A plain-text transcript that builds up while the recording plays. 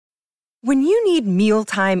When you need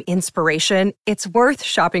mealtime inspiration, it's worth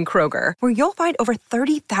shopping Kroger, where you'll find over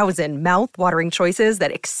 30,000 mouth-watering choices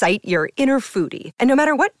that excite your inner foodie. And no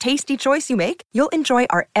matter what tasty choice you make, you'll enjoy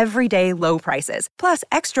our everyday low prices, plus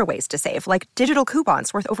extra ways to save, like digital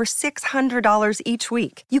coupons worth over $600 each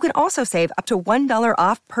week. You can also save up to $1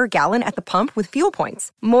 off per gallon at the pump with fuel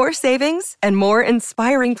points. More savings and more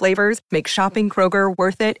inspiring flavors make shopping Kroger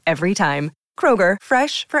worth it every time. Kroger,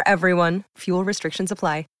 fresh for everyone. Fuel restrictions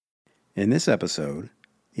apply. In this episode,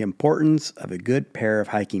 the importance of a good pair of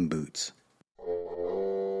hiking boots.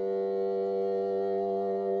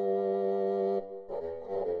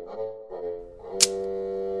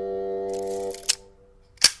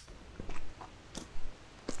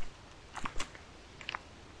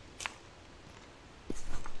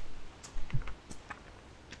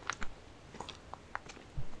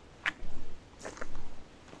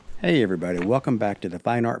 Hey everybody, welcome back to the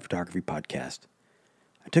Fine Art Photography Podcast.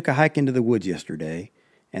 I took a hike into the woods yesterday,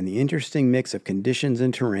 and the interesting mix of conditions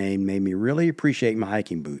and terrain made me really appreciate my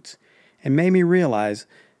hiking boots, and made me realize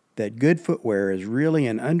that good footwear is really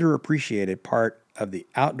an underappreciated part of the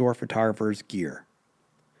outdoor photographer's gear.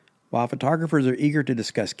 While photographers are eager to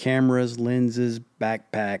discuss cameras, lenses,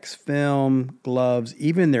 backpacks, film, gloves,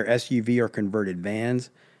 even their SUV or converted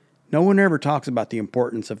vans, no one ever talks about the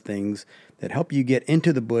importance of things that help you get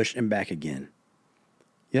into the bush and back again.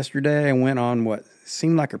 Yesterday, I went on what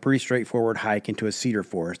seemed like a pretty straightforward hike into a cedar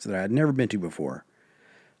forest that I had never been to before.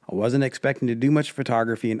 I wasn't expecting to do much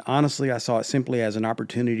photography, and honestly, I saw it simply as an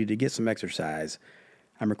opportunity to get some exercise.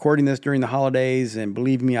 I'm recording this during the holidays, and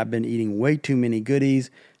believe me, I've been eating way too many goodies,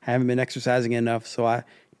 haven't been exercising enough, so I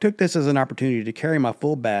took this as an opportunity to carry my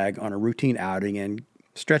full bag on a routine outing and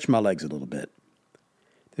stretch my legs a little bit.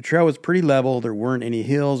 The trail was pretty level, there weren't any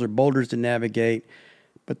hills or boulders to navigate,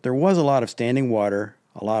 but there was a lot of standing water,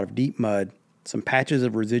 a lot of deep mud, some patches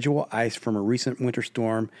of residual ice from a recent winter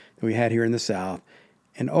storm that we had here in the south,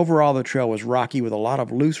 and overall the trail was rocky with a lot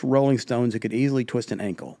of loose rolling stones that could easily twist an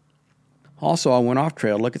ankle. Also, I went off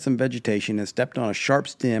trail to look at some vegetation and stepped on a sharp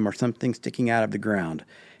stem or something sticking out of the ground.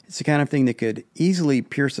 It's the kind of thing that could easily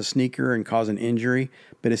pierce a sneaker and cause an injury,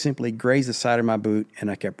 but it simply grazed the side of my boot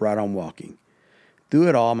and I kept right on walking. Through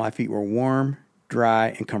it all, my feet were warm, dry,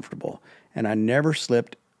 and comfortable, and I never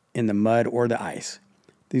slipped in the mud or the ice.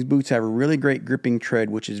 These boots have a really great gripping tread,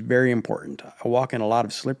 which is very important. I walk in a lot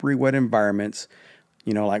of slippery, wet environments,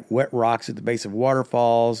 like wet rocks at the base of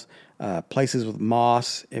waterfalls, places with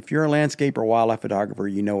moss. If you're a landscape or wildlife photographer,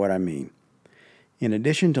 you know what I mean. In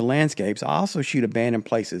addition to landscapes, I also shoot abandoned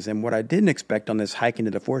places, and what I didn't expect on this hike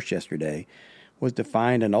into the forest yesterday was to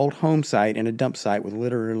find an old home site and a dump site with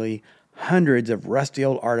literally hundreds of rusty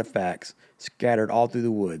old artifacts scattered all through the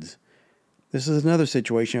woods. This is another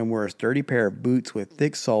situation where a sturdy pair of boots with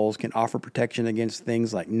thick soles can offer protection against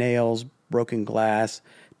things like nails, broken glass,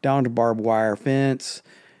 downed barbed wire fence,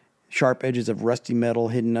 sharp edges of rusty metal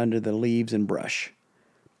hidden under the leaves and brush.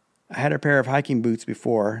 I had a pair of hiking boots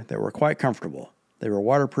before that were quite comfortable. They were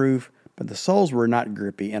waterproof, but the soles were not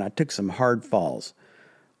grippy, and I took some hard falls.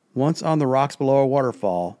 Once on the rocks below a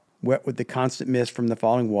waterfall, wet with the constant mist from the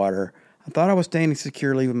falling water, I thought I was standing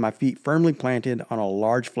securely with my feet firmly planted on a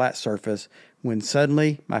large flat surface when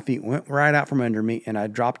suddenly my feet went right out from under me and I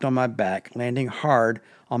dropped on my back, landing hard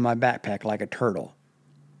on my backpack like a turtle.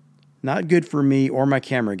 Not good for me or my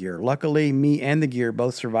camera gear. Luckily, me and the gear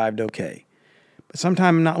both survived okay. But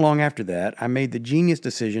sometime not long after that, I made the genius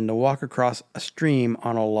decision to walk across a stream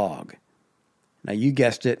on a log. Now you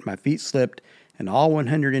guessed it, my feet slipped and all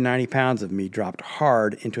 190 pounds of me dropped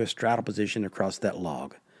hard into a straddle position across that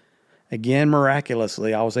log. Again,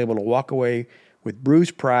 miraculously, I was able to walk away with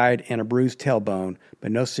bruised pride and a bruised tailbone,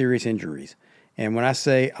 but no serious injuries. And when I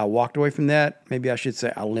say I walked away from that, maybe I should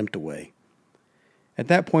say I limped away. At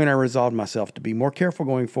that point, I resolved myself to be more careful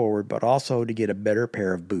going forward, but also to get a better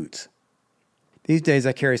pair of boots. These days,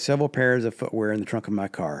 I carry several pairs of footwear in the trunk of my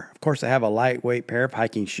car. Of course, I have a lightweight pair of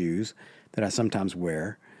hiking shoes that I sometimes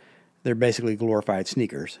wear. They're basically glorified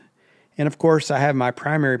sneakers. And of course, I have my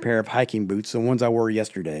primary pair of hiking boots, the ones I wore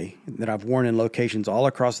yesterday, that I've worn in locations all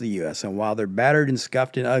across the U.S., and while they're battered and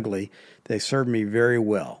scuffed and ugly, they serve me very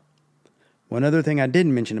well. One other thing I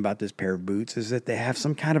didn't mention about this pair of boots is that they have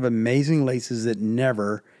some kind of amazing laces that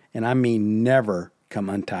never, and I mean never, come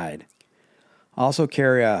untied. I also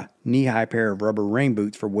carry a knee-high pair of rubber rain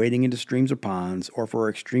boots for wading into streams or ponds or for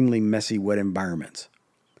extremely messy, wet environments.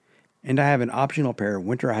 And I have an optional pair of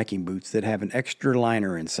winter hiking boots that have an extra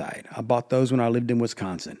liner inside. I bought those when I lived in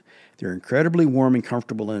Wisconsin. They're incredibly warm and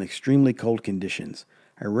comfortable in extremely cold conditions.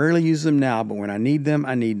 I rarely use them now, but when I need them,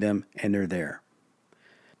 and they're there.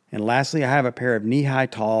 And lastly, I have a pair of knee-high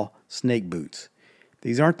tall snake boots.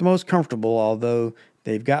 These aren't the most comfortable, although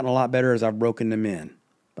they've gotten a lot better as I've broken them in.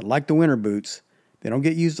 But like the winter boots, they don't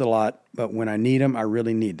get used a lot, but when I need them, I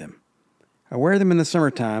really need them. I wear them in the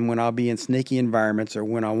summertime when I'll be in snaky environments or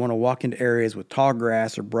when I want to walk into areas with tall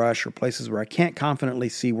grass or brush or places where I can't confidently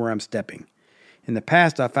see where I'm stepping. In the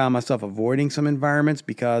past, I found myself avoiding some environments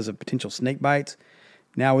because of potential snake bites.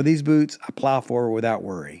 Now with these boots, I plow forward without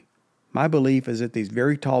worry. My belief is that these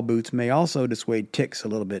very tall boots may also dissuade ticks a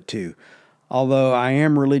little bit too, although I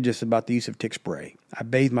am religious about the use of tick spray. I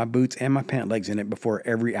bathe my boots and my pant legs in it before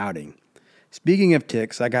every outing. Speaking of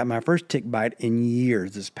ticks, I got my first tick bite in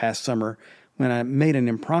years this past summer when I made an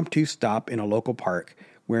impromptu stop in a local park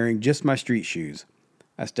wearing just my street shoes.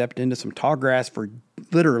 I stepped into some tall grass for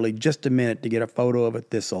literally just a minute to get a photo of a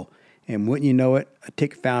thistle, and wouldn't you know it, a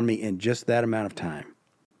tick found me in just that amount of time.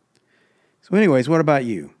 So anyways, what about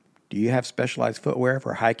you? Do you have specialized footwear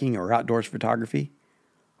for hiking or outdoors photography?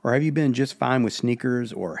 Or have you been just fine with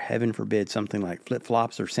sneakers or, heaven forbid, something like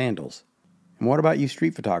flip-flops or sandals? And what about you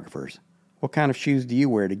street photographers? What kind of shoes do you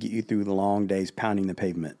wear to get you through the long days pounding the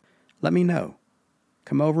pavement? Let me know.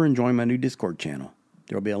 Come over and join my new Discord channel.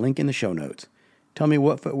 There will be a link in the show notes. Tell me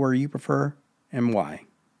what footwear you prefer and why.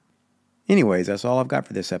 Anyways, that's all I've got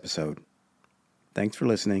for this episode. Thanks for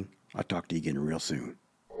listening. I'll talk to you again real soon.